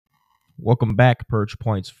Welcome back, Perch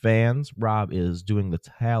Points fans. Rob is doing the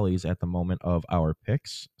tallies at the moment of our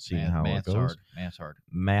picks, seeing how it goes. Hard. Math's hard.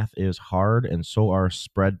 Math is hard, and so are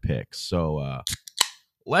spread picks. So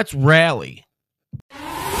let's rally.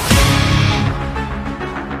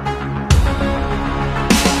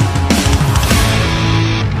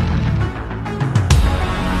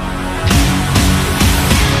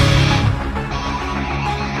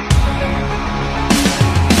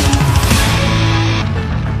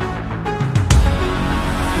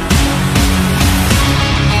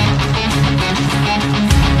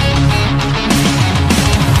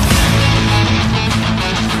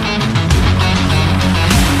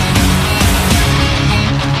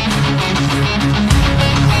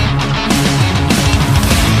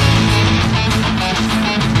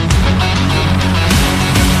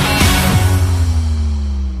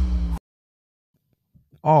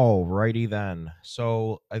 Alrighty then.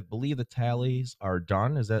 So I believe the tallies are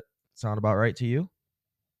done. Does that sound about right to you?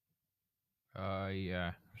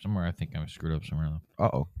 Yeah. Somewhere I think I'm screwed up somewhere though.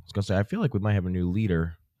 I was gonna say I feel like we might have a new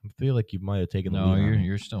leader. I feel like you might have taken the No, lead.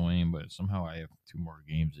 you're still winning, but somehow I have 2 more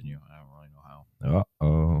games than you. I don't really know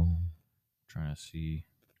how. Trying to see.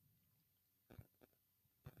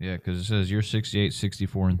 Yeah, because it says you're 68,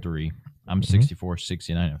 64, and 3. I'm 64,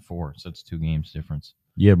 69, and 4. So that's 2 games difference.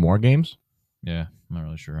 You have more games? Yeah, I'm not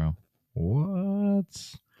really sure how.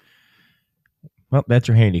 What? Well, that's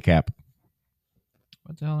your handicap.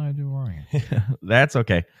 What the hell did I do wrong here? That's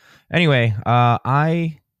okay. Anyway,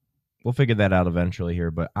 we'll figure that out eventually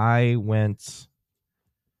here, but I went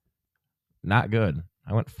not good.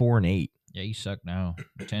 I went 4-8. Yeah, you suck now.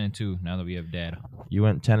 10-2 now that we have dad. You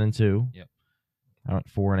went 10-2. Yep. I went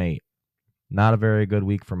 4-8. Not a very good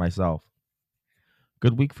week for myself.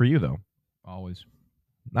 Good week for you though. Always.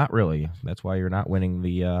 Not really. That's why you're not winning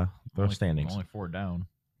the standings. Only 4 down.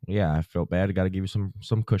 Yeah, I felt bad. I got to give you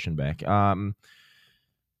some cushion back.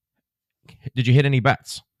 Did you hit any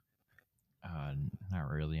bets? Not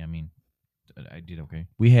really. I mean, I did okay.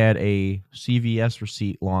 We had a CVS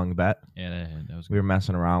receipt long bet. Yeah, that was good. We were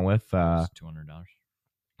messing around with. $200.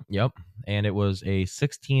 Yep, and it was a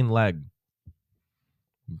 16 leg.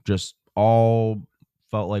 Just all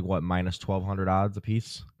felt like what, minus 1,200 odds a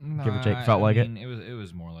piece, give or take. Felt like it. It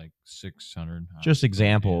was more like 600. Just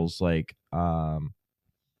examples, like where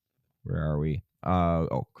are we?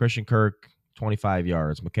 Christian Kirk 25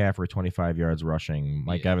 yards, McCaffrey 25 yards rushing,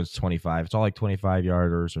 Mike Evans 25. It's all like 25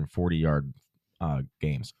 yarders and 40-yard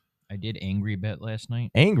games. I did angry bet last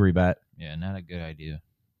night. Angry bet. Yeah, not a good idea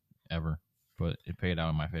ever, but it paid out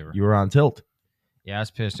in my favor. You were on tilt. Yeah, I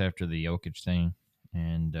was pissed after the Jokic thing,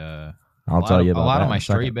 and I'll tell you about a lot that of my in a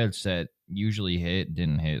second. straight bets that usually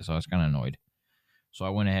didn't hit, so I was kind of annoyed. So I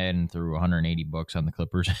went ahead and threw $180 on the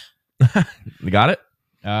Clippers. You got it?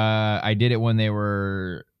 I did it when they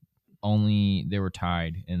were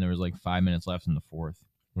tied, and there was like 5 minutes left in the fourth.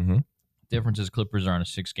 Mm-hmm. Difference is Clippers are on a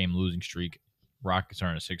 6-game losing streak. Rockets are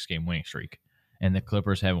on a 6-game winning streak, and the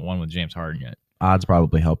Clippers haven't won with James Harden yet. Odds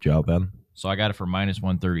probably helped you out then. So I got it for minus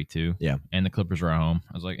 132. Yeah. And the Clippers were at home.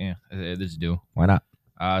 I was like, yeah, this is due. Why not?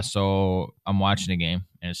 So I'm watching the game,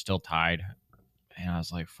 and it's still tied. And I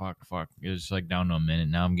was like, fuck. It was like down to a minute.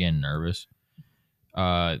 Now I'm getting nervous.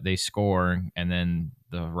 They score, and then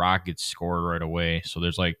the Rockets score right away. So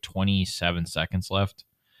there's like 27 seconds left.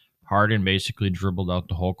 Harden basically dribbled out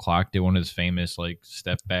the whole clock. Did one of his famous like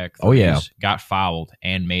step back threes. Oh, yeah. Got fouled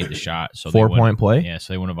and made the shot. So 4-point play? Yeah,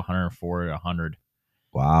 so they went up 104 to 100.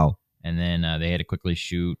 Wow. And then they had to quickly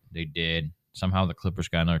shoot. They did. Somehow the Clippers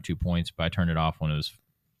got another 2 points, but I turned it off when it was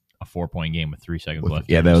a 4-point game with 3 seconds left.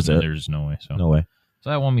 Yeah, that was it. There's no way. So no way. So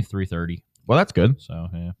that won me $330. Well, that's good. So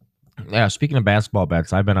yeah. Yeah. Speaking of basketball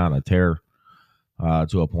bets, I've been on a tear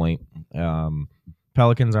to a point.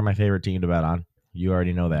 Pelicans are my favorite team to bet on. You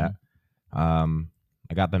already know that.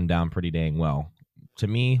 I got them down pretty dang well. To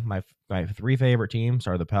me, my 3 favorite teams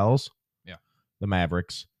are the Pels, the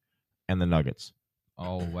Mavericks, and the Nuggets.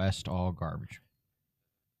 All West, all garbage.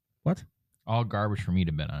 What? All garbage for me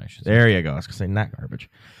to bet on, I should say. There you go. I was going to say not garbage.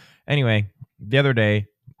 Anyway, the other day,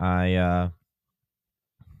 I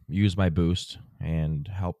used my boost and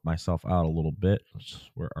helped myself out a little bit.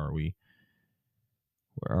 Where are we?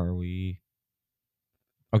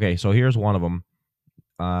 Okay, so here's one of them.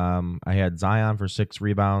 I had Zion for 6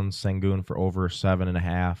 rebounds, Sengun for over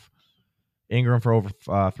 7.5, Ingram for over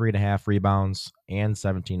 3.5 rebounds and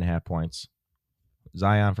 17.5 points.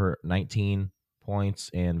 Zion for 19 points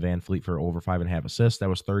and Van Fleet for over 5.5 assists. That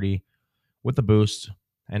was 30 with the boost.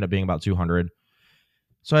 Ended up being about 200.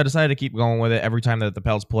 So I decided to keep going with it. Every time that the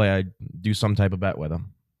Pels play, I do some type of bet with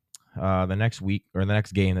them. The next week or the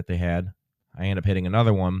next game that they had, I ended up hitting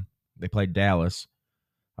another one. They played Dallas.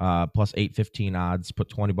 plus 815 odds. Put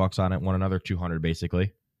 $20 on it, won another 200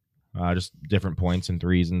 basically. Just different points and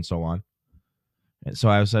threes and so on. And so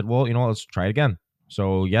I said, well, let's try it again.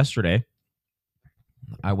 So yesterday,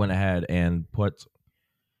 I went ahead and put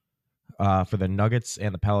for the Nuggets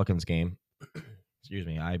and the Pelicans game. Excuse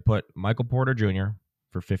me. I put Michael Porter Jr.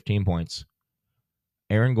 for 15 points,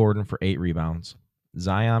 Aaron Gordon for 8 rebounds,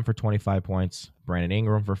 Zion for 25 points, Brandon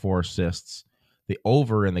Ingram for 4 assists, the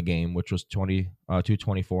over in the game, which was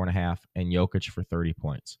 224.5, and Jokic for 30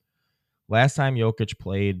 points. Last time Jokic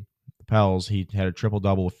played the Pels, he had a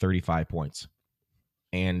triple-double with 35 points.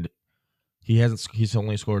 And he's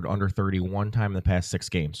only scored under 30 one time in the past 6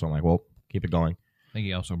 games. So I'm like, well, keep it going. I think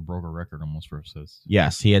he also broke a record almost for assists.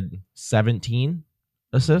 Yes, he had 17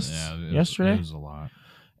 assists yesterday. It was a lot.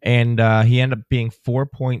 And he ended up being 4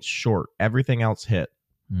 points short. Everything else hit.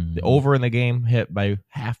 Mm-hmm. The over in the game hit by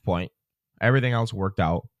half point. Everything else worked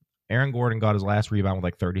out. Aaron Gordon got his last rebound with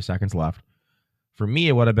like 30 seconds left. For me,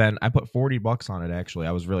 it would have been, I put $40 on it, actually.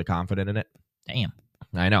 I was really confident in it. Damn.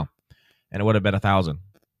 I know. And it would have been 1,000.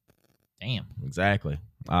 Damn. Exactly.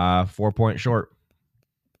 4 points short.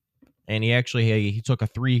 And he took a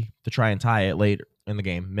 3 to try and tie it late in the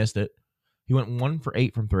game. Missed it. He went 1 for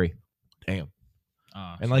 8 from 3. Damn.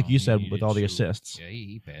 And like you said, with all the assists. Yeah,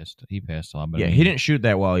 he passed. He passed a lot. Yeah, he didn't shoot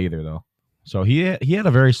that well either, though. So he had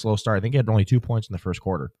a very slow start. I think he had only 2 points in the first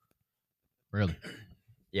quarter. Really?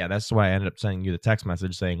 Yeah, that's why I ended up sending you the text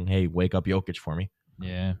message saying, hey, wake up Jokic for me.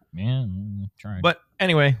 Yeah, try. But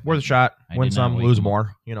anyway, worth a shot. Win some, lose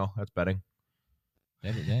more. That's betting.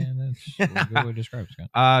 That's a good way to describe it,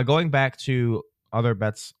 Scott. Going back to other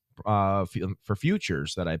bets for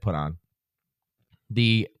futures that I put on.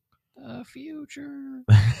 The future.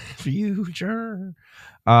 Future.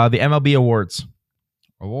 The MLB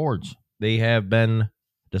awards. They have been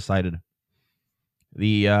decided.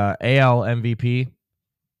 The AL MVP,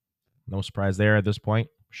 no surprise there at this point,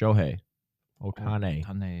 Shohei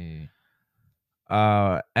Ohtani.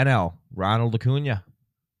 NL, Ronald Acuna,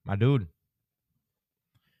 my dude.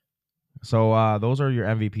 So those are your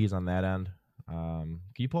MVPs on that end. Can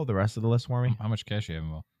you pull up the rest of the list for me? How much cash do you have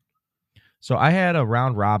involved? So I had a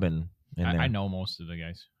round robin in there. I know most of the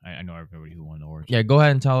guys. I know everybody who won the awards. Yeah, go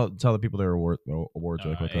ahead and tell the people their awards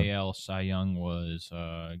really quickly. AL Cy Young was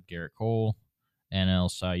Garrett Cole.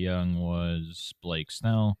 NL Cy Young was Blake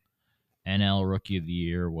Snell. NL Rookie of the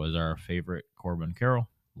Year was our favorite Corbin Carroll.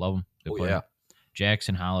 Love him. Good player. Yeah.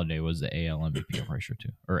 Jackson Holiday was the AL MVP, I'm pretty sure, too.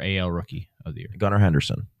 Or AL Rookie of the Year. Gunnar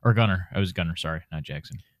Henderson. Or Gunnar. I was Gunnar, sorry, not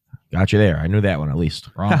Jackson. Got you there. I knew that one at least.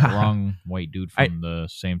 Wrong white dude from the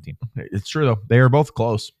same team. It's true, though. They are both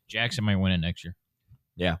close. Jackson might win it next year.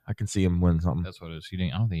 Yeah, I can see him win something. That's what it is. I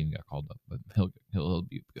don't think he even got called up, but he'll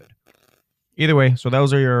be good. Either way, so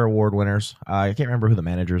those are your award winners. I can't remember who the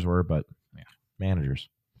managers were, but yeah, managers.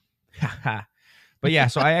 But yeah,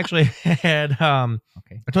 so I actually had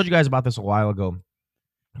okay. I told you guys about this a while ago.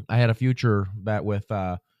 I had a future bet with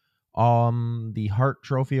the Hart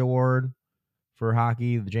Trophy Award for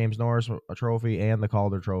hockey, the James Norris Trophy, and the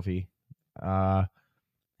Calder Trophy.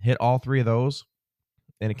 Hit all 3 of those,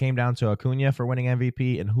 and it came down to Acuna for winning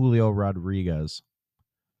MVP and Julio Rodriguez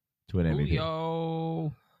to win MVP.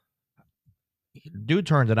 Julio. Dude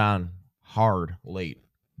turned it on hard late.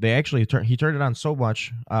 They actually he turned it on so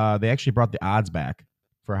much. They actually brought the odds back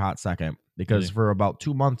for a hot second because for about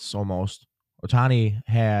 2 months almost, Ohtani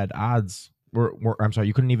had odds. I'm sorry,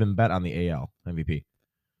 you couldn't even bet on the AL MVP.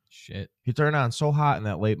 Shit. He turned on so hot in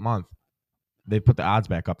that late month, they put the odds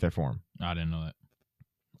back up there for him. I didn't know that.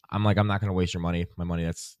 I'm like, I'm not going to waste your money. My money,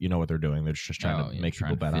 that's what they're doing. They're just trying to make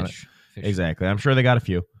people bet on it. Exactly. I'm sure they got a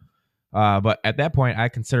few. But at that point, I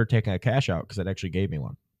considered taking a cash out because it actually gave me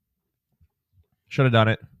one. Should have done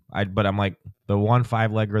it. But I'm like, the 1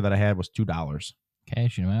 5-legger that I had was $2.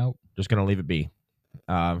 Cashing them out. Just going to leave it be.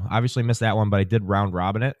 Obviously missed that one, but I did round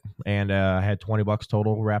robin it, and I had $20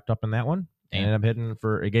 total wrapped up in that one. And ended up hitting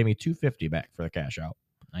it gave me $250 back for the cash out.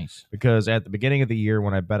 Nice. Because at the beginning of the year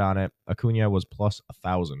when I bet on it, Acuna was plus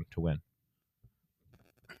 1,000 to win.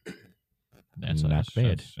 That's not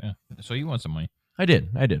bad. Yeah. So you won some money. I did.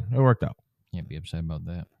 It worked out. Can't be upset about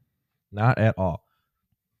that. Not at all.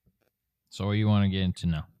 So what do you want to get into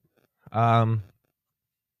now? I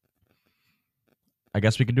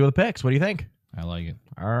guess we can do the picks. What do you think? I like it.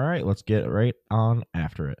 All right, let's get right on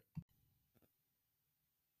after it.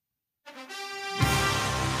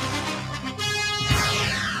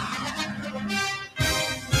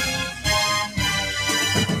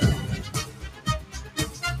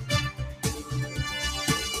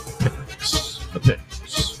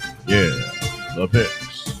 The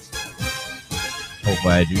picks. Hope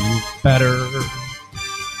I do better.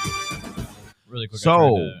 really quick.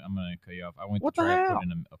 So- I'm gonna cut you off. I went What to the try to hell? put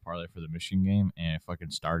in a parlay for the Michigan game, and it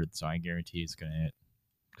fucking started. So I guarantee it's gonna hit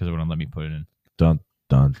because it wouldn't let me put it in. Dun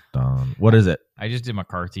dun dun. What is it? I just did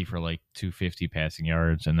McCarthy for like 250 passing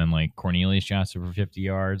yards, and then like Cornelius Johnson for 50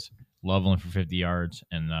 yards, Loveland for 50 yards,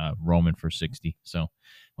 and Roman for 60. So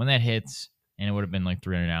when that hits, and it would have been like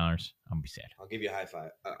 $300, I'll be sad. I'll give you a high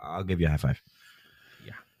five. I'll give you a high five.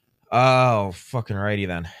 Yeah. Oh, fucking righty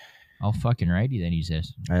then. I'll fucking righty then, he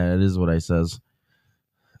says. That is what I says.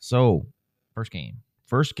 So, First game.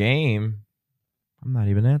 first game, I'm not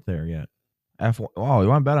even at there yet. F1. Oh, you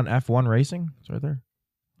want to bet on F1 racing? It's right there.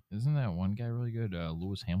 Isn't that one guy really good?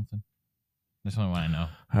 Lewis Hamilton. That's the only one I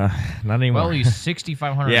know. Not anymore. Well, he's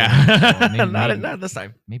 6,500. yeah, So maybe, not this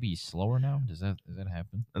time. maybe he's slower now. Does that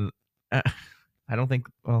happen? I don't think.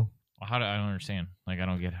 Well, Well, I don't understand. Like I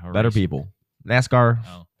don't get how. better racing- people, NASCAR,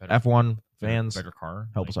 Oh, better, F1 better- fans, better car.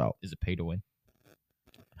 help Like, us out. Is it pay to win?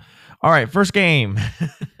 All right, first game.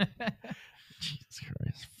 Jesus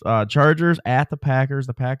Christ. Chargers at the Packers.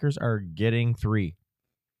 The Packers are getting 3.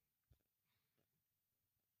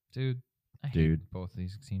 Dude. I hate Dude. both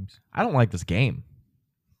these teams. I don't like this game.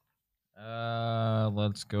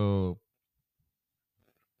 Let's go.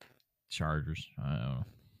 Chargers. I don't know.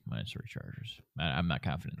 -3 Chargers. I'm not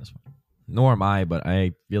confident in this one. Nor am I, but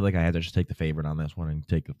I feel like I had to just take the favorite on this one and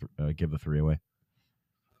take the give the 3 away.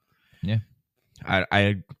 Yeah.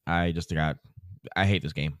 I just got. I hate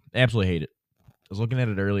this game. Absolutely hate it. I was looking at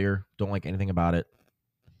it earlier. Don't like anything about it.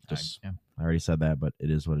 Just yeah. I already said that, but it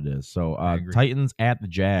is what it is. So I agree. Titans at the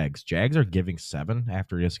Jags. Jags are giving 7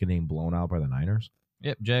 after just getting blown out by the Niners.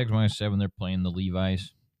 Yep. Jags -7. They're playing the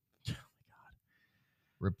Levi's.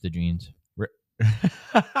 Rip the jeans.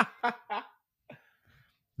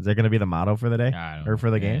 Is that going to be the motto for the day I don't or for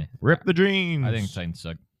the know. game? Rip the dreams. I think Titans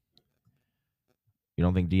suck. You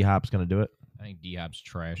don't think D Hop's going to do it? I think D Hop's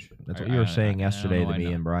trash. That's I- what you were I- saying I- I yesterday don't know, to me I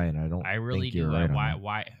know. and Brian. I don't. I really think do. you're right on that.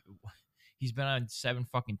 Why? He's been on 7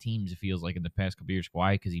 fucking teams. It feels like in the past couple years.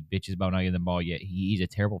 Why? Because he bitches about not getting the ball. Yet he's a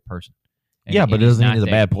terrible person. Yeah, but it doesn't mean he's a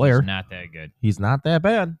bad player. He's not that good. He's not that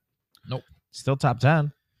bad. Nope. Still top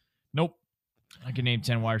 10. Nope. I can name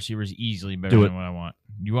 10 wide receivers easily better Do than it. what I want.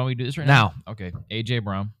 You want me to do this right now? Okay. AJ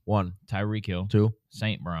Brown, 1, Tyreek Hill, 2,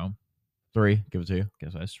 Saint Brown. 3. Give it to you.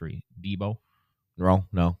 Guess that's 3. Debo, No,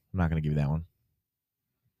 I'm not going to give you that one.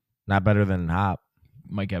 Not better than Hop.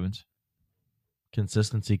 Mike Evans.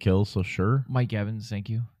 Consistency kills, so sure. Mike Evans, thank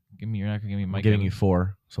you. You're not gonna give me I'm Mike giving Evans. you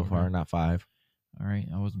 4 so Okay. far, not 5. All right.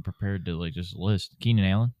 I wasn't prepared to like just list. Keenan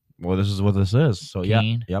Allen, Well, this is what this is. So, yeah.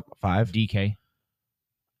 Keen. Yep, 5. DK.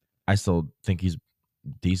 I still think he's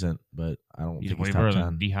decent, but I don't He's think way he's better top than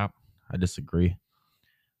 10. D Hop. I disagree.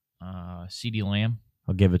 CD Lamb.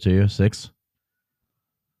 I'll give it to you. 6.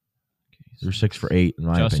 You're 6 for 8, in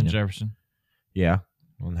my Justin opinion. Jefferson. Yeah.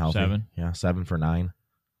 Unhealthy. 7. Yeah, 7 for 9.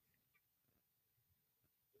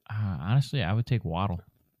 Honestly, I would take Waddle.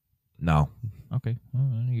 No. Okay.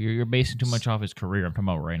 Well, you're basing too much off his career. I'm talking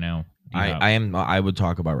about right now. D-Hop. I would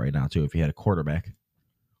talk about right now, too, if he had a quarterback.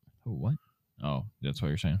 Who, what? Oh, that's what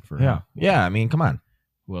you're saying. For Yeah. Yeah, I mean, come on.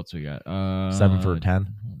 Who else we got? 7 for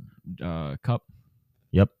 10. Cup.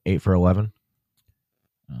 Yep, 8 for 11.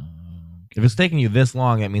 If it's taking you this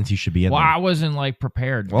long, that means he should be in Well, there. I wasn't like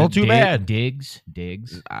prepared. Well, too bad. Diggs.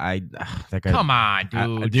 That guy, Come on,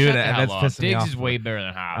 dude. dude, Shut the that's hell up. pissing me Diggs off. is way better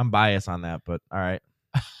than Hop. I'm biased on that, but all right.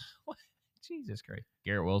 Jesus Christ.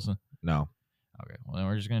 Garrett Wilson. No. Okay. Well, then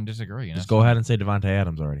we're just gonna disagree. You know? Just go ahead and say Devontae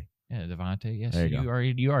Adams already. Yeah, Devontae. Yes. There you go.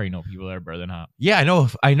 You already know people that are better than Hop. Yeah,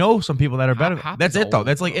 I know some people that are better. Hop That's is it, though. old,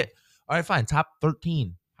 That's like though. it. All right, fine. Top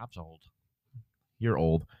 13. Hop's old. You're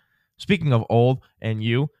old. Speaking of old and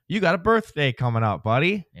you got a birthday coming up,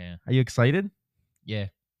 buddy. Yeah. Are you excited? Yeah.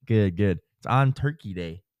 Good. It's on Turkey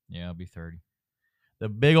Day. Yeah. I'll be 30. The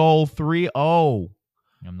big old 3-0.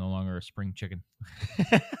 I'm no longer a spring chicken.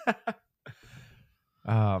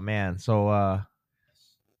 Oh, man. So,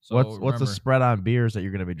 So what's the remember- spread on beers that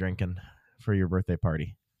you're going to be drinking for your birthday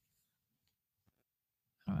party?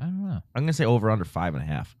 I don't know. I'm going to say over under 5.5.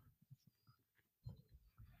 5.5.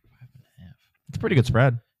 It's a pretty good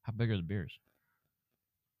spread. How big are the beers?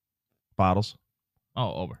 Bottles.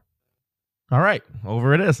 Oh, over. All right.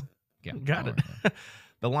 Over it is. Yeah. Got over. it.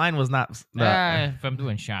 The line was not. If I'm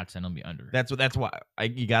doing shots, then it'll be under. That's why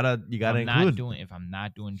you gotta include. If I'm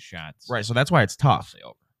not doing shots, Right. So that's why it's I'll tough. say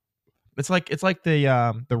over. It's like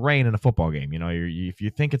the rain in a football game. You know, if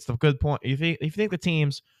you think it's the good point, if you think the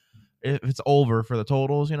teams, if it's over for the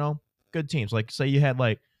totals, you know, good teams. Like say you had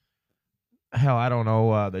like, hell, I don't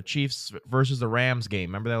know, the Chiefs versus the Rams game.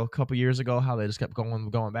 Remember that a couple years ago? How they just kept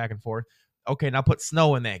going back and forth. Okay, now put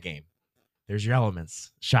snow in that game. There's your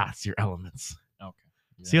elements. Shots, your elements. Okay.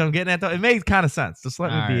 See what I'm getting at? Though? It makes kind of sense. Just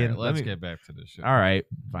let me be in. Let's get back to this shit. All right,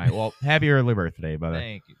 fine. Well, happy early birthday, brother.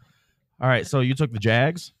 Thank you. All right, so you took the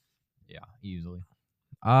Jags. Yeah, easily.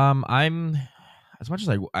 I'm as much as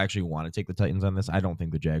I actually want to take the Titans on this, I don't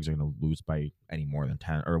think the Jags are going to lose by any more than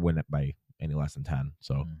 10 or win it by any less than 10.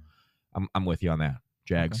 So I'm with you on that.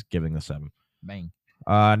 Jags giving the 7. Bang.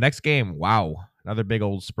 Next game. Wow, another big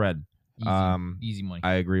old spread. Easy money.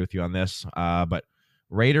 I agree with you on this. But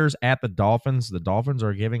Raiders at the Dolphins. The Dolphins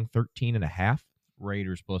are giving 13.5.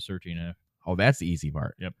 Raiders plus 13.5. Oh, that's the easy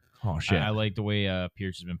part. Yep. Oh shit. I like the way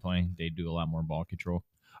Pierce has been playing. They do a lot more ball control.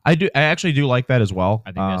 I actually do like that as well. I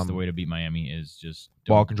think that's the way to beat Miami is just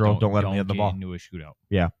ball control. Don't let them get the ball into a shootout.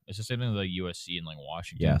 Yeah. It's the same thing with like USC and like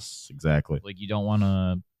Washington. Yes, exactly. Like you don't want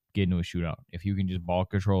to get into a shootout. If you can just ball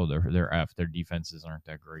control, their defenses aren't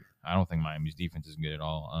that great. I don't think Miami's defense is good at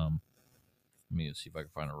all. Let me see if I can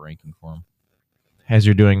find a ranking for them. As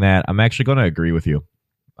you're doing that, I'm actually going to agree with you.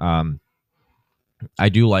 I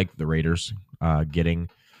do like the Raiders getting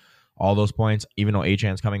all those points, even though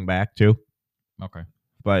Achan's coming back too. Okay.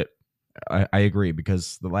 But I agree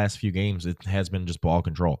because the last few games, it has been just ball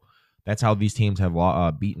control. That's how these teams have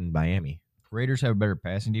beaten Miami. Raiders have a better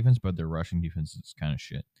passing defense, but their rushing defense is kind of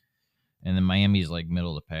shit. And then Miami's like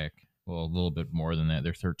middle of the pack. Well, a little bit more than that.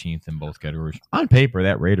 They're 13th in both categories. On paper,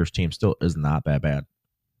 that Raiders team still is not that bad.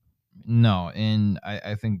 No, and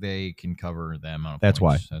I think they can cover that amount of That's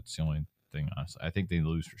points. why. That's the only thing, honestly. I think they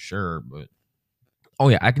lose for sure, but... Oh,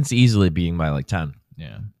 yeah. I can see easily being by like 10.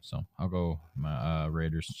 Yeah, so I'll go my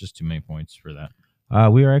Raiders. Just too many points for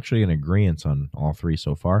that. We are actually in agreement on all three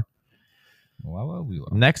so far. Well,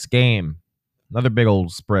 Next game, another big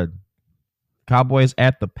old spread. Cowboys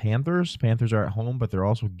at the Panthers. Panthers are at home, but they're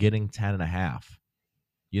also getting 10.5.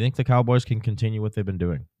 You think the Cowboys can continue what they've been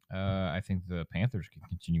doing? I think the Panthers can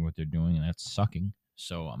continue what they're doing, and that's sucking.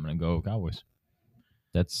 So I'm going to go Cowboys.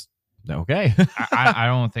 That's okay. I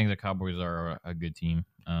don't think the Cowboys are a good team.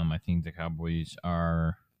 I think the Cowboys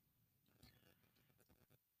are...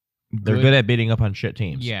 They're good at beating up on shit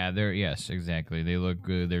teams. Yeah, yes, exactly. They look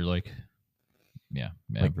good. They're like... Yeah,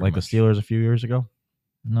 like the Steelers a few years ago?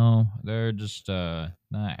 No, they're just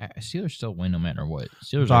Steelers still win no matter what.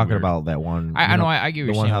 Steelers I'm talking about that one. I know. I get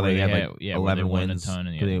the one how they had like 11 wins. They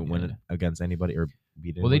didn't win against anybody or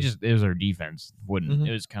beat it. Well, it was their defense wouldn't. Mm-hmm.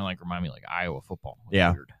 It was kind of like remind me like Iowa football.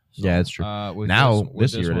 Yeah, weird. So, yeah, it's true.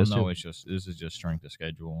 This year it is. No, this is just strength of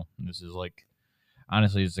schedule. This is like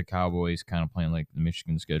honestly, it's the Cowboys kind of playing like the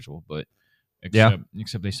Michigan schedule, but.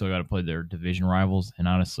 Except they still got to play their division rivals. And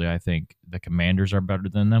honestly, I think the Commanders are better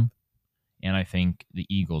than them. And I think the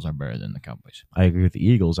Eagles are better than the Cowboys. I agree with the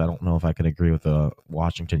Eagles. I don't know if I can agree with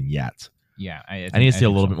Washington yet. Yeah. I need to see a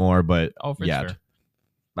little bit more, but yet.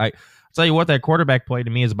 I'll tell you what, that quarterback play to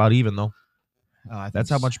me is about even, though.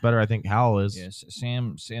 That's how much better I think Howell is. Yes,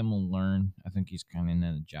 Sam will learn. I think he's kind of in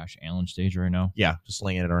the Josh Allen stage right now. Yeah, just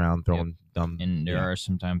slinging it around, throwing dumb. And there are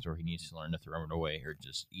some times where he needs to learn to throw it away or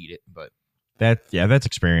just eat it, but... That's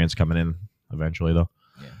experience coming in eventually, though.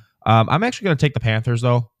 Yeah. I'm actually going to take the Panthers,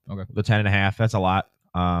 though. Okay. The 10.5. That's a lot.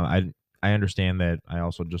 I understand that. I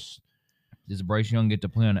also just does Bryce Young get to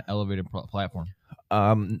play on an elevated platform?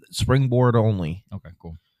 Springboard only. Okay,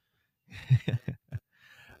 cool.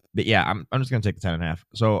 But yeah, I'm just going to take the 10.5.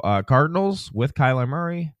 So Cardinals with Kyler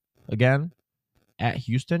Murray again at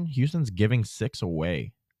Houston. Houston's giving 6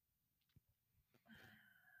 away.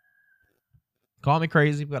 Call me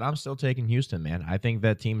crazy, but I'm still taking Houston, man. I think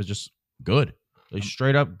that team is just good. They're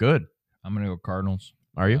straight up good. I'm going to go Cardinals.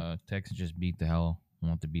 Are you? Texans just beat the hell. I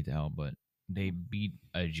want to beat the hell, but they beat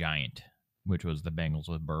a giant, which was the Bengals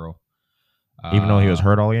with Burrow. Even though he was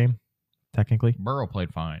hurt all game, technically? Burrow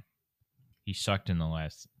played fine. He sucked in the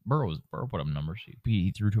last... Burrow put up numbers.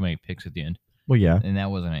 He threw too many picks at the end. Well, yeah. And that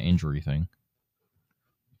wasn't an injury thing.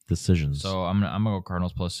 Decisions. So I'm gonna go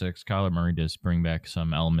Cardinals plus 6. Kyler Murray does bring back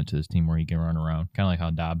some element to his team where he can run around, kind of like how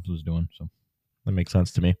Dobbs was doing. So that makes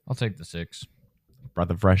sense to me. I'll take the 6. Breath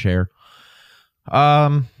of fresh air.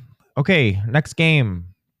 Okay, next game.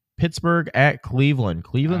 Pittsburgh at Cleveland.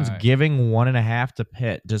 Cleveland's giving 1.5 to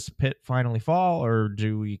Pitt. Does Pitt finally fall, or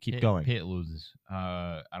do we keep going? Pitt loses.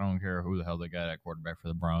 I don't care who the hell they got at quarterback for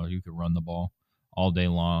the Browns. You could run the ball all day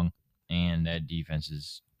long, and that defense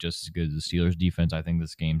is just as good as the Steelers' defense. I think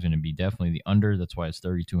this game's going to be definitely the under. That's why it's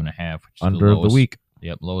 32.5. Under the week.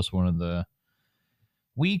 Yep, lowest one of the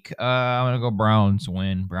week. I'm going to go Browns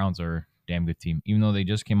win. Browns are a damn good team. Even though they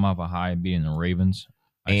just came off a high beating the Ravens.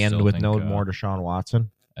 And with no more Deshaun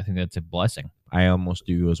Watson. I think that's a blessing. I almost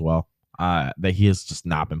do as well. That he has just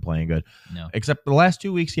not been playing good. No. Except the last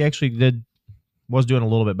 2 weeks he actually was doing a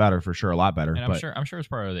little bit better for sure, a lot better. And I'm sure it's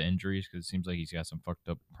part of the injuries because it seems like he's got some fucked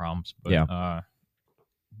up problems. But, yeah.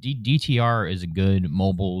 DTR is a good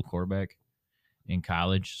mobile quarterback in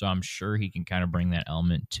college, so I'm sure he can kind of bring that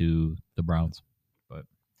element to the Browns. But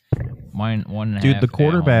mine 1.5. Dude, at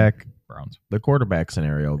home, Browns. the quarterback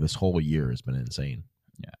scenario this whole year has been insane.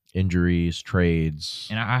 Yeah. Injuries, trades.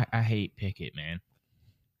 And I hate Pickett, man.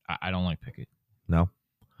 I don't like Pickett. No,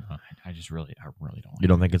 I really don't. you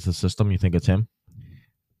don't think it's the system? You think it's him?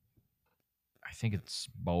 I think it's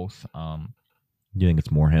both. You think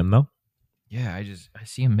it's more him though? Yeah, I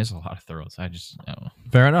see him miss a lot of throws. I don't know.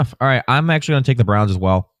 Fair enough. All right, I'm actually going to take the Browns as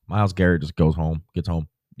well. Myles Garrett just gets home. Yeah.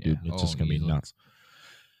 Dude, it's just going to be easily. nuts.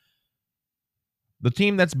 The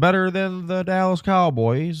team that's better than the Dallas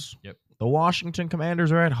Cowboys, Yep. the Washington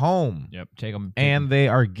Commanders, are at home. Yep, take them. And they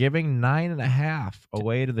are giving 9.5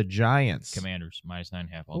 away to the Giants. Commanders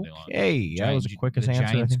 -9.5 all day long. Okay, that was the quickest answer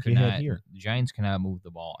I think you had here. The Giants cannot move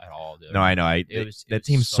the ball at all. No, I know. That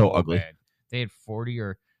team's so ugly. Bad. They had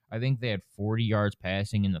 40 yards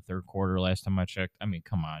passing in the third quarter last time I checked. I mean,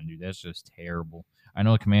 come on, dude. That's just terrible. I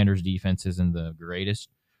know the Commanders' defense isn't the greatest.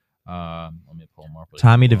 Let me pull them up.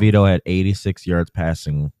 Tommy DeVito had 86 yards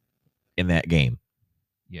passing in that game.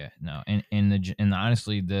 Yeah, no, and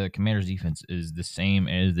honestly, the Commanders' defense is the same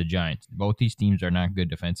as the Giants. Both these teams are not good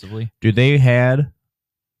defensively. Dude, they had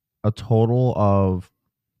a total of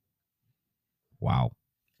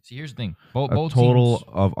See, here's the thing. a Both total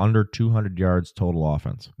teams, of under 200 yards total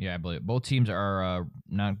offense. Yeah, I believe both teams are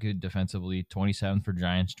not good defensively. 27th for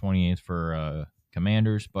Giants, 28th for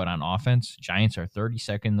Commanders. But on offense, Giants are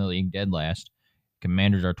 32nd in the league, dead last.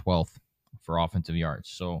 Commanders are 12th for offensive yards.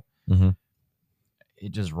 So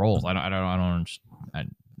it just rolls. I don't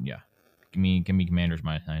understand. Yeah, give me Commanders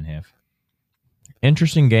 -9.5.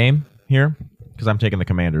 Interesting game here because I'm taking the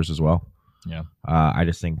Commanders as well. Yeah, I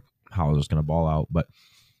just think Howell's just going to ball out. But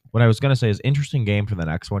what I was going to say is interesting game for the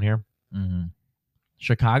next one here. Mm-hmm.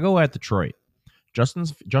 Chicago at Detroit.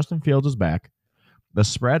 Justin Fields is back. The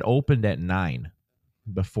spread opened at 9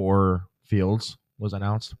 before Fields was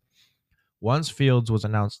announced. Once Fields was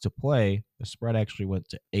announced to play, the spread actually went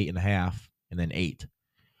to 8.5 and then 8.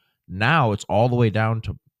 Now it's all the way down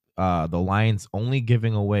to the Lions only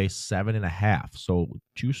giving away 7.5. So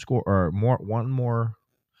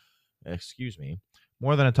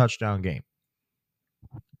more than a touchdown game.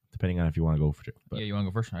 Depending on if you want to go for 2. But yeah, you want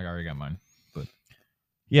to go first? I already got mine. But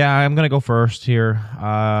yeah, I'm going to go first here.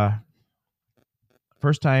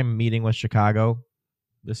 First time meeting with Chicago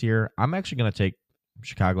this year. I'm actually going to take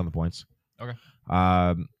Chicago in the points. Okay.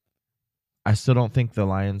 I still don't think the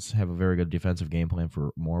Lions have a very good defensive game plan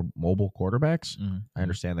for more mobile quarterbacks. Mm-hmm. I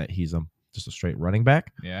understand that he's just a straight running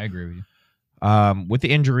back. Yeah, I agree with you. With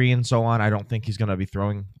the injury and so on, I don't think he's going to be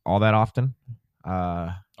throwing all that often.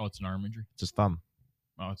 It's an arm injury? It's his thumb.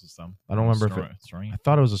 Oh, it's his thumb. I don't remember it's throwing. I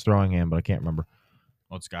thought it was his throwing hand, but I can't remember.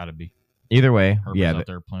 Well, it's got to be. Either way, Herbert's out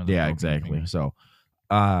there playing the exactly. finger. So,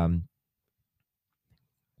 a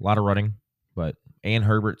lot of running, but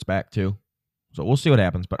Herbert's back too. So we'll see what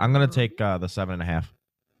happens. But I'm gonna take the 7.5.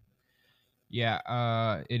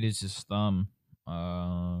 Yeah, it is his thumb.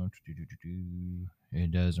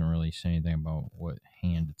 It doesn't really say anything about what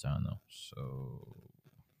hand it's on though. So,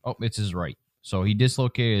 it's his right. So he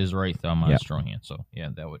dislocated his right thumb on his strong hand. So yeah,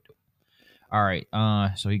 that would do it. All right.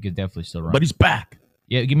 So he could definitely still run. But he's back.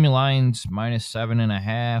 Yeah, give me Lions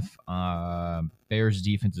 -7.5. Bears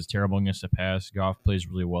defense is terrible against the pass. Goff plays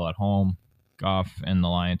really well at home. Goff and the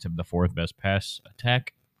Lions have the 4th best pass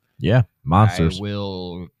attack. Yeah, monsters. I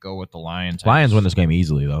will go with the Lions. Lions win this game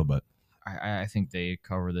easily though, but I think they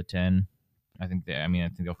cover the 10. I think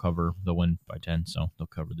they'll cover the win by 10, so they'll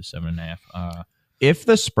cover the 7.5. If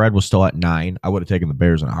the spread was still at 9, I would have taken the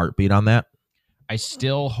Bears in a heartbeat on that. I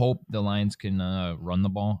still hope the Lions can run the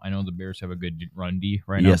ball. I know the Bears have a good run D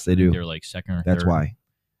right now. Yes, they do. They're like second or third. That's why.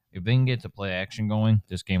 If they can get to play action going,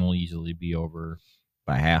 this game will easily be over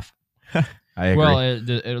by half. I agree. Well,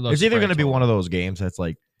 it's either going to be one of those games that's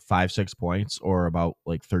like 5-6 points or about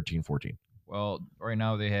like 13-14. Well, right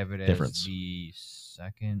now they have it as the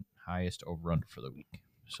second highest over-under for the week.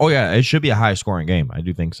 So, oh, yeah. It should be a high-scoring game. I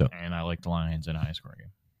do think so. And I like the Lions in a high-scoring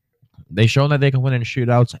game. They've shown that they can win in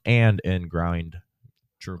shootouts and in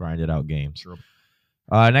grinded-out games. True.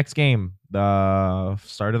 Next game, the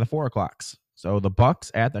start of the 4 o'clocks. So the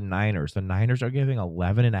Bucks at the Niners. The Niners are giving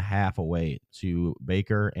 11.5 away to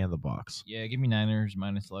Baker and the Bucks. Yeah, give me Niners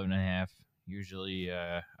 -11.5. Usually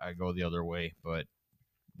I go the other way, but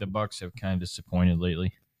the Bucks have kind of disappointed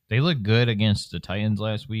lately. They looked good against the Titans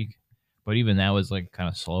last week, but even that was like kind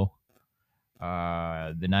of slow.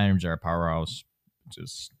 The Niners are a powerhouse.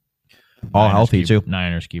 Just all healthy too.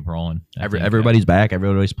 Niners keep rolling. Everybody's back.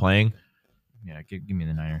 Everybody's playing. Yeah, give me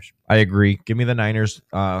the Niners. I agree. Give me the Niners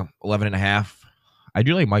 11.5. I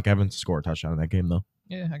do like Mike Evans to score a touchdown in that game, though.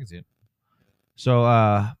 Yeah, I can see it.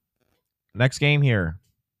 So, next game here.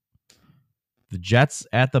 The Jets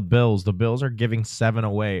at the Bills. The Bills are giving 7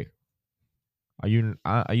 away. Are you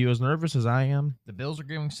as nervous as I am? The Bills are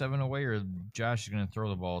giving 7 away, or Josh is going to throw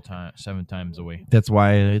the ball 7 times away. That's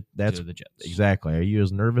why. That's to the Jets. Exactly. Are you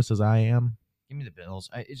as nervous as I am? Give me the Bills.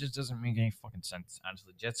 It just doesn't make any fucking sense.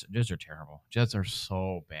 Honestly, Jets are terrible. Jets are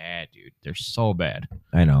so bad, dude. They're so bad.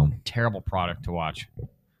 I know. Terrible product to watch.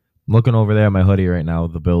 Looking over there at my hoodie right now,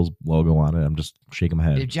 with the Bills logo on it. I'm just shaking my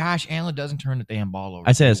head. If Josh Allen doesn't turn the damn ball over,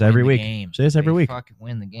 I say this every week. Say this every week. Fucking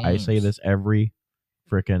win the game. I say this every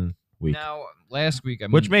freaking week. Now, last week,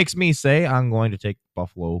 which makes me say I'm going to take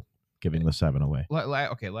Buffalo, giving the 7 away.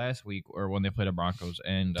 Okay, last week or when they played the Broncos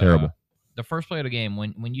and terrible. The first play of the game,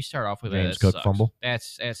 when you start off with James that, Cook fumble. That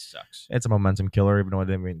sucks. It's a momentum killer, even though it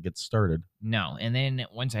didn't even get started. No, and then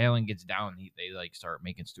once Allen gets down, they like start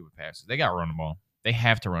making stupid passes. They got to run the ball. They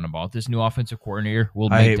have to run the ball. This new offensive coordinator will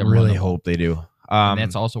make them run the ball. Hope they do. And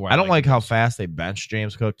that's also why I don't like how fast they bench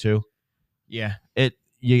James Cook too. Yeah,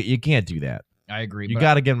 you can't do that. I agree. You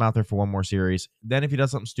got to get him out there for one more series. Then if he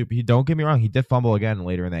does something stupid, don't get me wrong, he did fumble again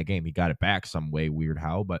later in that game. He got it back some way weird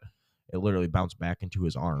how, but it literally bounced back into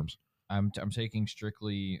his arms. I'm taking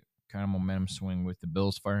strictly kind of momentum swing with the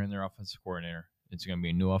Bills firing their offensive coordinator. It's going to be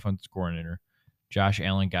a new offensive coordinator. Josh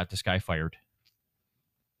Allen got this guy fired.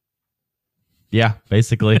 Yeah,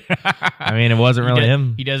 basically. I mean, it wasn't really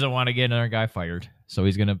him. He doesn't want to get another guy fired, so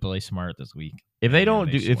he's going to play smart this week. If they don't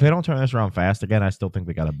turn this around fast again, I still think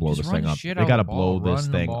they got to blow this thing up. They got to blow this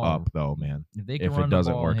thing up, though, man. If it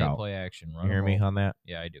doesn't work out, play action. You hear me on that?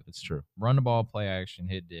 Yeah, I do. It's true. Run the ball, play action,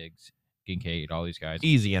 hit Diggs, Kincaid, all these guys.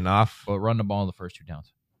 Easy enough. But run the ball in the first 2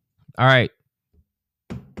 downs. All right.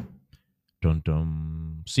 Dun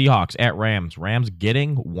dun. Seahawks at Rams. Rams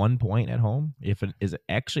getting 1 point at home. Is it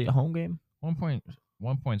actually a home game? 1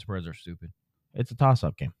 point spreads are stupid. It's a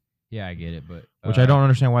toss-up game. Yeah, I get it, but which I don't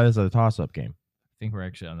understand why this is a toss-up game. I think we're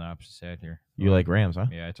actually on the opposite side here. You like Rams, huh?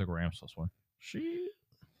 Yeah, I took Rams plus 1.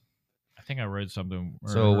 I think I read something.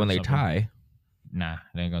 So when they tie, nah,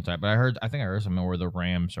 they ain't gonna tie. But I think I heard something where the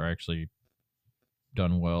Rams are actually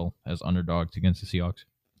done well as underdogs against the Seahawks.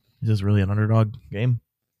 Is this really an underdog game?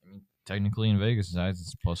 I mean, technically in Vegas' eyes,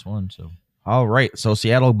 it's plus 1. So all right, so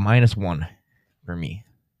Seattle -1 for me.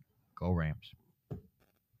 Go Rams.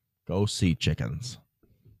 Go Sea Chickens.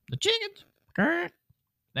 The Chickens.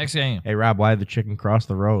 Next game. Hey, Rob, why did the chicken cross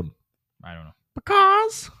the road? I don't know.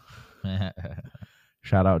 Because.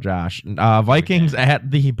 Shout out, Josh. Vikings at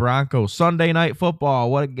the Broncos. Sunday Night Football.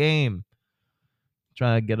 What a game.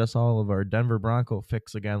 Trying to get us all of our Denver Bronco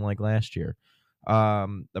fix again like last year.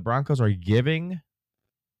 The Broncos are giving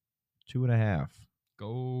 2.5.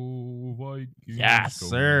 Go Vikings. Yes,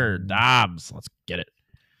 sir. Dobbs. Let's get it.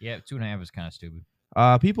 Yeah, 2.5 is kind of stupid.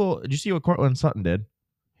 Did you see what Cortland Sutton did?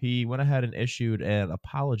 He went ahead and issued an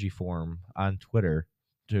apology form on Twitter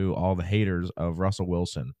to all the haters of Russell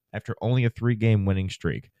Wilson after only a 3-game winning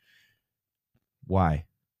streak. Why?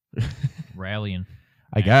 Rallying.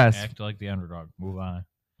 I guess. Act like the underdog. Move on.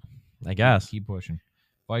 I guess. Keep pushing.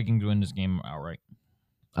 Vikings win this game outright.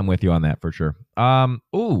 I'm with you on that for sure.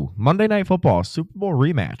 Monday Night Football, Super Bowl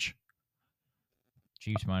rematch.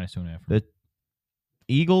 Chiefs -2.5. The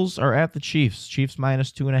Eagles are at the Chiefs. Chiefs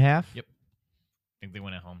 -2.5. Yep. I think they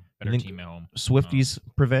win at home. Better team at home. Swifties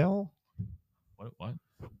prevail? What?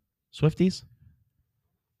 Swifties?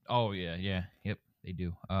 Oh, yeah. Yep, they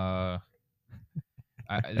do. The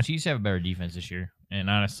Chiefs have a better defense this year.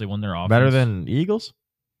 And honestly, when they're offense... Better than Eagles?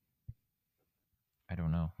 I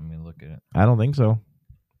don't know. Let me look at it. I don't think so.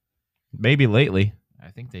 Maybe lately.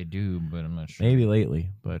 I think they do, but I'm not sure. Maybe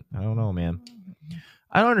lately, but I don't know, man.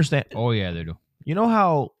 I don't understand. Oh, yeah, they do. You know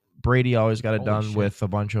how Brady always got it done with a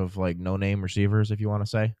bunch of like no-name receivers, if you want to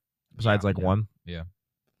say, besides one? Yeah.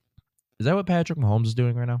 Is that what Patrick Mahomes is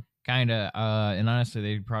doing right now? Kind of. And honestly,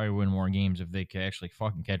 they'd probably win more games if they could actually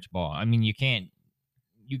fucking catch the ball. I mean, you can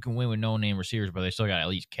win with no-name receivers, but they still got to at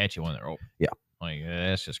least catch it when they're open. Yeah. Like,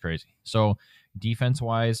 that's just crazy. So,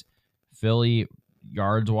 defense-wise, Philly,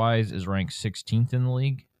 yards-wise, is ranked 16th in the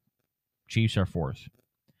league. Chiefs are 4th.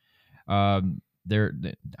 I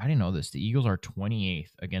didn't know this. The Eagles are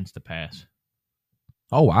 28th against the pass.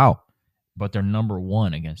 Oh, wow. But they're number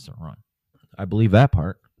 1 against the run. I believe that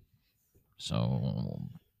part. So,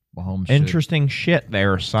 Mahomes interesting shit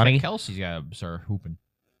there, Sonny. Kelsey's got to start hooping.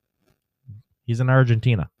 He's in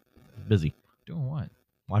Argentina. Busy. Doing what?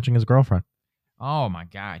 Watching his girlfriend. Oh, my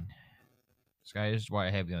God. This is why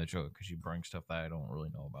I have the other show, because you bring stuff that I don't really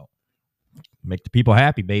know about. Make the people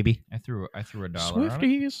happy, baby. I threw $1.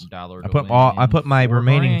 Swifties. $1. I put my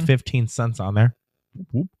remaining 15 cents on there.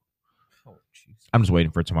 Whoop. jeez. I'm just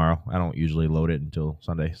waiting for tomorrow. I don't usually load it until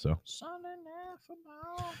Sunday. So, Sunday night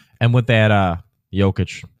football. and with that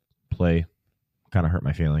Jokic play, kind of hurt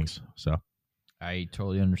my feelings. So, I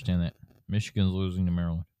totally understand that. Michigan's losing to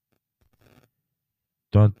Maryland.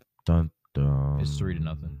 dun dun dun. It's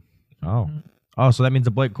 3-0. Oh, so that means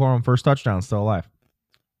the Blake Corum first touchdown is still alive.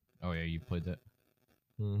 Oh yeah, you played that.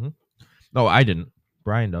 Mm-hmm. No, I didn't.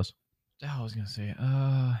 Brian does. I was gonna say,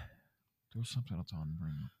 there was something else on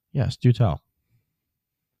brain. Yes, do tell.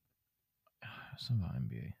 Something about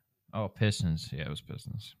NBA. Oh, Pistons. Yeah, it was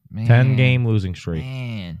Pistons. Man, 10-game losing streak.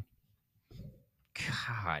 Man,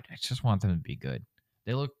 God, I just want them to be good.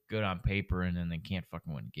 They look good on paper, and then they can't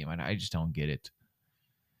fucking win a game. I just don't get it.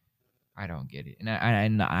 I don't get it,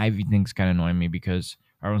 and the Ivy thing's kind of annoying me because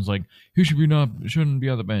everyone's like, "He shouldn't be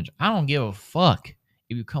on the bench." I don't give a fuck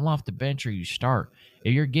if you come off the bench or you start.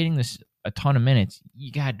 If you're getting a ton of minutes,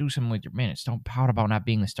 you gotta do something with your minutes. Don't pout about not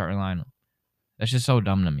being the starting lineup. That's just so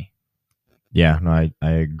dumb to me. Yeah, no, I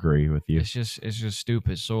agree with you. It's just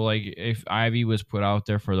stupid. So like, if Ivy was put out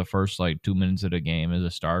there for the first like 2 minutes of the game as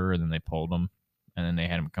a starter, and then they pulled him, and then they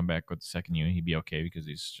had him come back with the second unit, he'd be okay because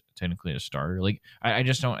he's technically a starter. Like, I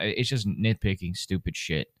just don't. It's just nitpicking, stupid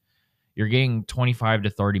shit. You're getting 25 to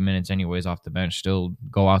 30 minutes anyways off the bench. Still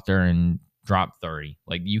go out there and drop 30.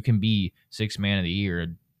 Like, you can be 6th man of the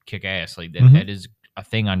year, kick ass. Like that. Mhm. That is a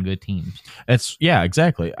thing on good teams. It's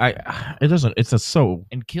exactly. It's a so.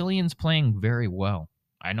 And Killian's playing very well.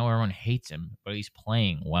 I know everyone hates him, but he's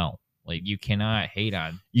playing well. Like, you cannot hate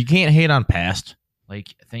on. You can't hate on past.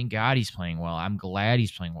 Like, thank God he's playing well. I'm glad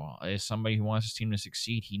he's playing well. As somebody who wants his team to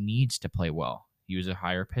succeed, he needs to play well. He was a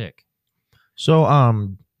higher pick. So,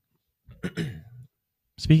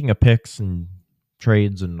 speaking of picks and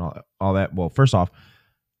trades and all that, well, first off,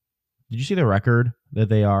 did you see the record that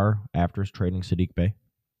they are after trading Sadiq Bey?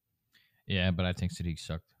 Yeah, but I think Sadiq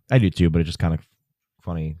sucked. I do too, but it's just kind of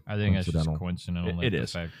funny. I think it's just coincidental. coincidental. Like It the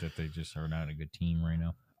is. fact that they just are not a good team right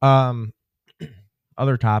now.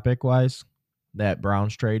 Other topic wise, that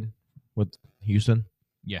Browns trade with Houston.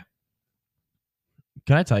 Yeah.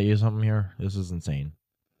 Can I tell you something here? This is insane.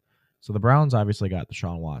 So the Browns obviously got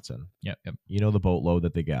Deshaun Watson. Yep. You know the boatload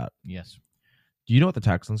that they got. Yes. Do you know what the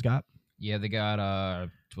Texans got? Yeah, they got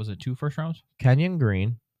was it 2 first rounds? Kenyon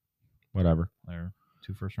Green, whatever. Or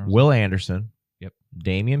 2 first rounds? Will Anderson. Yep.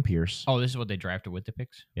 Damian Pierce. Oh, this is what they drafted with the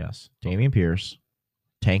picks? Yes. Damian Pierce.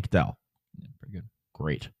 Tank Dell. Yeah, pretty good.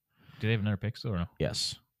 Great. Do they have another pick still or no?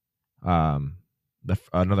 Yes.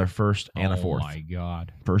 Another first and a fourth. Oh my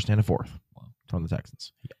God. First and a fourth Wow. from the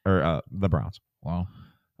Texans. Or the Browns. Wow.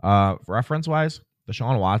 Reference wise,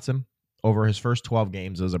 Deshaun Watson over his first 12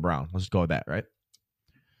 games as a Brown. Let's just go with that, right?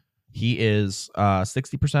 He is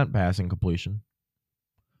 60% passing completion,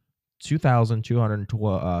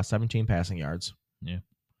 2,217 passing yards. Yeah.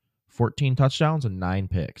 14 touchdowns and 9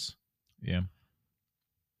 picks. Yeah.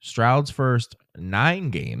 Stroud's first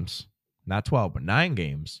 9 games, not 12, but 9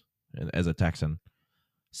 games as a Texan,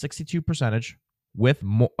 62% with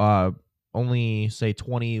only say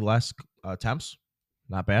 20 less attempts.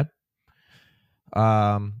 Not bad.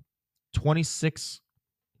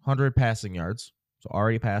 2,600 passing yards. So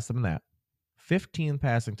already passed him in that. 15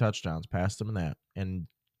 passing touchdowns, passed him in that, and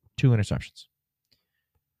 2 interceptions.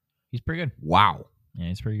 He's pretty good. Wow. Yeah,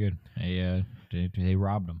 he's pretty good. They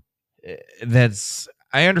robbed him.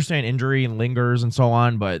 I understand injury and lingers and so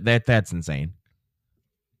on, but that's insane.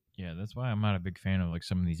 Yeah, that's why I'm not a big fan of like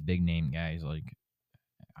some of these big name guys. Like,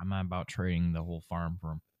 I'm not about trading the whole farm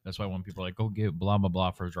for him. That's why when people are like, go get blah blah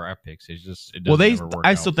blah for draft picks, it doesn't ever work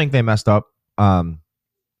I out. still think they messed up.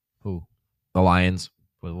 Who? The Lions.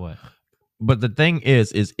 With what? But the thing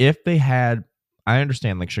is if they had, I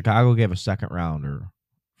understand, like Chicago gave a second rounder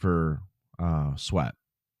for Sweat.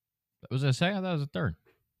 Was it a second? That was a third.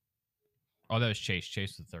 Oh, that was Chase.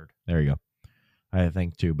 Chase the third. There you go. I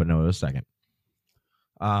think too, but no, it was second.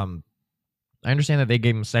 I understand that they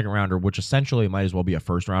gave him a second rounder, which essentially might as well be a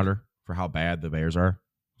first rounder for how bad the Bears are.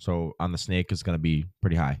 So on the snake is going to be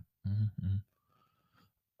pretty high. Mm-hmm.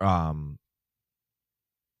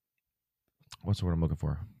 What's the word I'm looking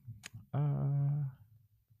for?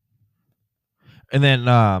 And then,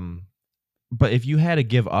 but if you had to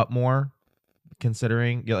give up more,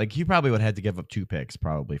 considering like you probably would have had to give up 2 picks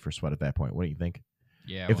probably for Sweat at that point. What do you think?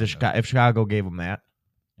 Yeah. If Chicago gave him that,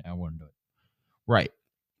 yeah, I wouldn't do it. right?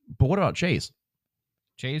 But what about Chase?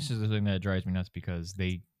 Chase is the thing that drives me nuts because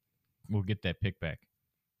they will get that pick back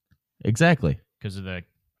Exactly. because of the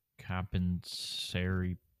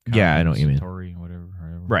compensatory. Yeah, I know what you mean. Whatever.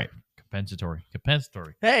 Right. Compensatory.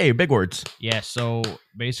 Hey, big words. Yeah. So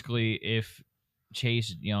basically, if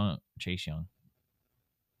Chase Young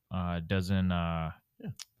doesn't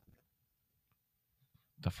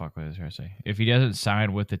the fuck was I trying to say? If he doesn't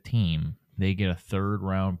sign with the team, they get a 3rd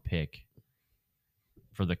round pick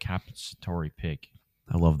for the compensatory pick.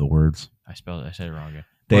 I love the words. I said it wrong again.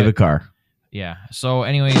 David Carr. Yeah. So,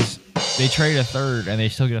 anyways, they trade a 3rd, and they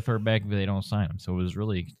still get a 3rd back if they don't sign him. So it was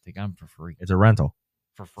really they got him for free. It's a rental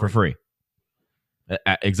For free.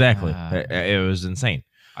 Exactly. It was insane.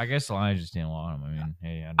 I guess the Lions just didn't want him. I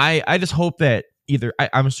mean, hey, I just hope that either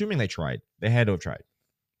I'm assuming they tried. They had to have tried.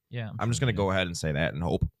 yeah. I'm just gonna go ahead and say that and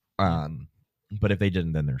hope. But if they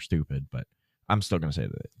didn't, then they're stupid. But I'm still gonna say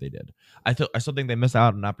that they did. I still think they missed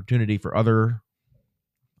out on an opportunity for other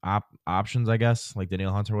options. I guess like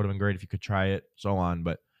Danielle Hunter would have been great if you could try it, so on.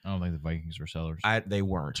 But I don't think the Vikings were sellers. they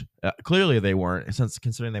weren't. Clearly, they weren't. Since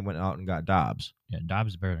considering they went out and got Dobbs. Yeah,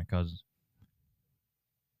 Dobbs is better than Cousins.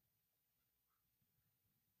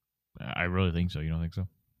 I really think so. You don't think so?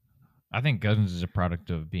 I think Cousins is a product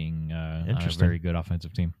of being on a very good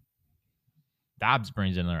offensive team. Dobbs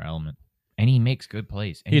brings in another element, and he makes good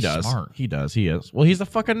plays. And He he's does. smart. He does. He is. Well, he's a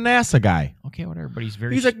fucking NASA guy. Okay, whatever. But he's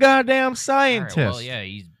very. He's a goddamn All right, scientist. well, yeah,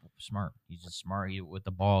 he's smart. He's just smart. With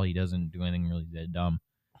the ball, he doesn't do anything really that dumb,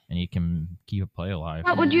 and he can keep a play alive.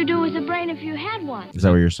 What would you do with a brain if you had one? Is that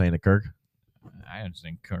what you're saying to Kirk? I just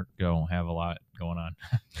think Kirk don't have a lot going on.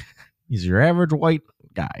 He's your average white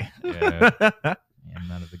guy. Yeah. I'm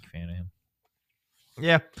not a big fan of him.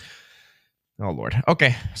 Yeah. Oh Lord.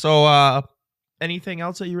 Okay. So anything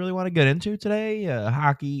else that you really want to get into today?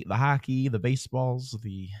 Hockey, the baseballs,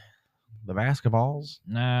 the basketballs.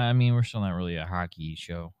 Nah, I mean we're still not really a hockey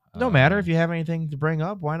show. No matter if you have anything to bring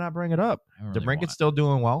up, why not bring it up? I don't The really Brinket's want- still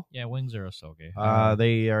doing well. Yeah, Wings are also okay.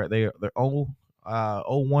 They're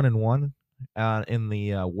 0-1-1 in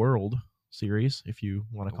the World Series, if you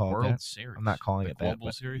want to The call it World that. Series. I'm not calling The it that. Global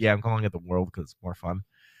But Series? yeah, I'm calling it the World because it's more fun.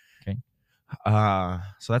 Okay.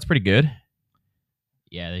 So that's pretty good.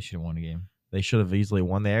 Yeah, they should have won a game. They should have easily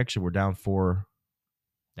won. They actually were down 4-0.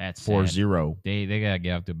 That's sad. They gotta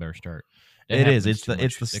get off to a better start. That It is. happens It's too the-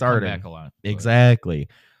 it's much. the They come starting. back a lot. but- Exactly.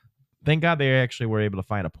 Thank God they actually were able to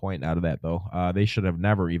find a point out of that, though. They should have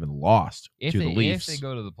never even lost If to the they, Leafs. if they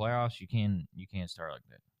go to the playoffs, you can't start like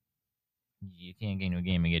that. You can't get into a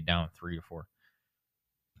game and get down 3 or 4.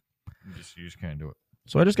 You just can't do it.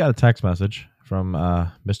 So I just got a text message from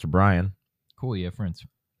Mr. Brian. Cool, yeah, friends.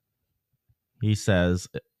 He says,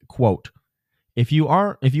 quote, if you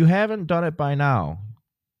haven't done it by now,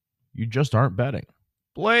 you just aren't betting.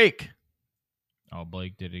 Blake, Oh,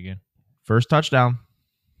 Blake did it again. first touchdown.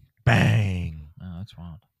 Bang. Oh, that's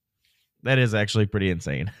wild. That is actually pretty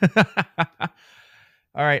insane.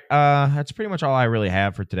 All right. That's pretty much all I really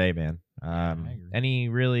have for today, man. I agree. Any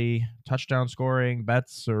really touchdown scoring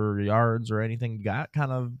bets or yards or anything you got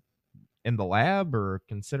kind of in the lab or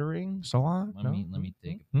considering so on? Let me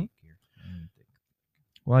take a Hmm? peek here. Let me think.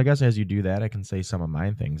 Well, I guess as you do that, I can say some of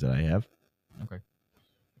mine things that I have. Okay.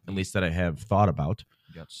 At least that I have thought about.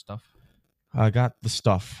 You got stuff? I got the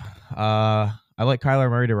stuff. I like Kyler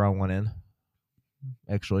Murray to run one in.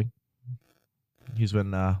 Actually, he's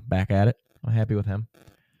been back at it. I'm happy with him.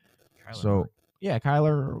 Kyler So Murray. yeah,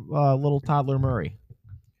 Kyler, little toddler Murray.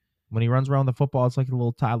 When he runs around the football, it's like a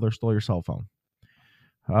little toddler stole your cell phone.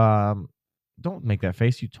 Don't make that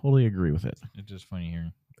face. You totally agree with it. It's just funny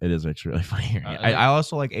hearing. It is actually really funny hearing it. I like- I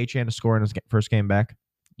also like Achane to score in his first game back.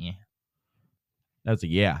 Yeah. That's a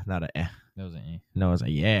yeah, not a eh. That was it. No, it's a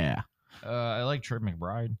yeah. I like Trey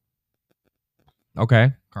McBride.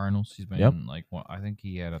 Okay. Cardinals. He's been Yep. I think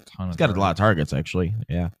he had a ton of He's got a lot of targets, actually.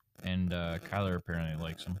 Yeah. And Kyler apparently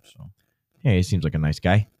likes him. So Yeah, he seems like a nice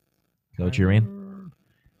guy. Is that what you mean?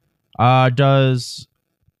 Does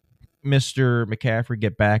Mr. McCaffrey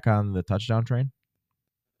get back on the touchdown train?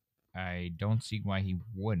 I don't see why he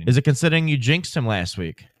wouldn't. Is it considering you jinxed him last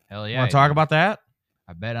week? Hell You yeah. want to talk about that?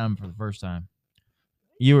 I bet on him for the first time.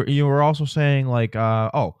 You were also saying like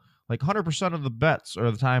 100% of the bets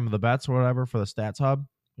or the time of the bets or whatever for the stats hub.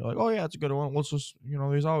 You're like, oh yeah, it's a good one. Let's just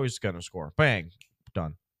he's always gonna score. Bang,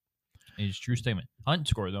 done. It's a true statement. Hunt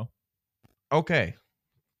scored though. Okay,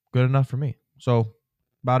 good enough for me. So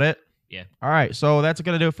about it. Yeah. All right. So that's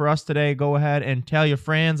going to do it for us today. Go ahead and tell your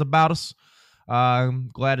friends about us. I'm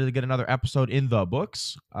glad to get another episode in the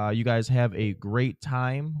books. You guys have a great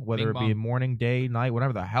time, whether Bing it be bong. morning, day, night,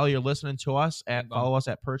 whatever the hell you're listening to us at. Bing bong. Follow us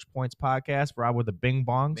at Perch Points Podcast. Rob with the Bing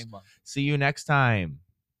Bongs. Bing bong. See you next time.